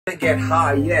To get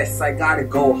high, yes, I gotta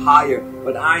go higher,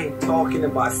 but I ain't talking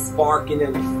about sparking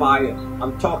in the fire.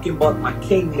 I'm talking about my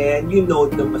king, man, you know,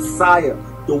 the Messiah,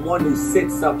 the one who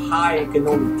sits up high and can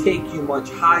only take you much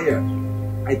higher.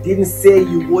 I didn't say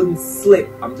you wouldn't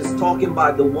slip. I'm just talking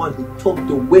about the one who took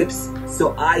the whips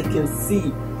so I can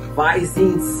see.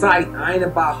 Visine sight, I ain't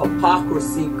about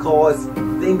hypocrisy, cause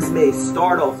things may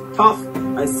start off tough,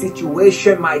 a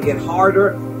situation might get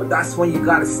harder, but that's when you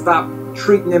gotta stop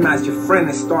treating him as your friend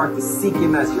and start to seek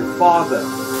him as your father.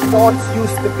 Thoughts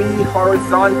used to be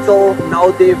horizontal,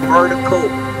 now they're vertical.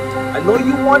 I know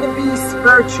you want to be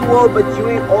spiritual, but you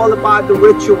ain't all about the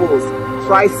rituals.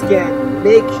 Christ can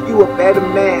make you a better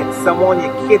man, someone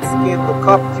your kids can look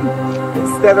up to.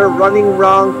 Instead of running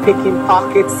around, picking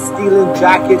pockets, stealing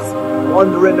jackets,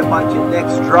 wondering about your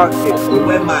next drug hit. But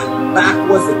when my back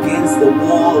was against the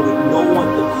wall with no one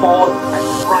to call,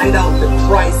 I cried out to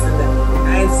Christ, and the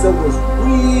answer was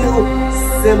real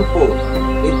simple.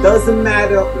 It doesn't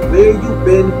matter where you've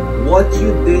been, what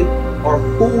you did, or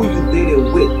who you did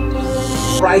it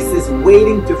with. Christ is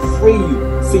waiting to free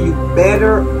you, so you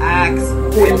better ask.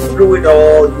 Been through it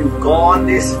all, you've gone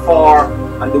this far,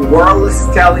 and the world is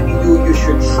telling you you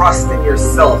should trust in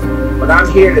yourself. But I'm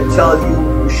here to tell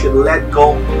you, you should let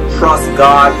go, trust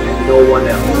God and no one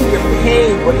else. Feel your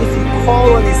pain, but if you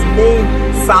call on His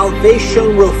name,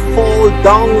 salvation will fall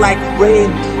down like rain,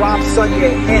 drops on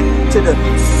your head to the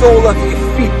sole of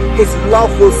your feet. His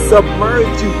love will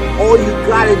submerge you. All you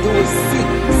gotta do is seek.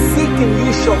 Seek and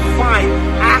you shall find.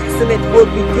 Ask and it will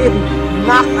be given.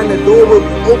 Knock and the door will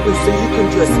be open, so you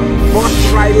can just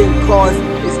bust right in, cause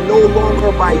it's no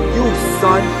longer by you,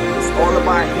 son. It's all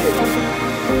about Him.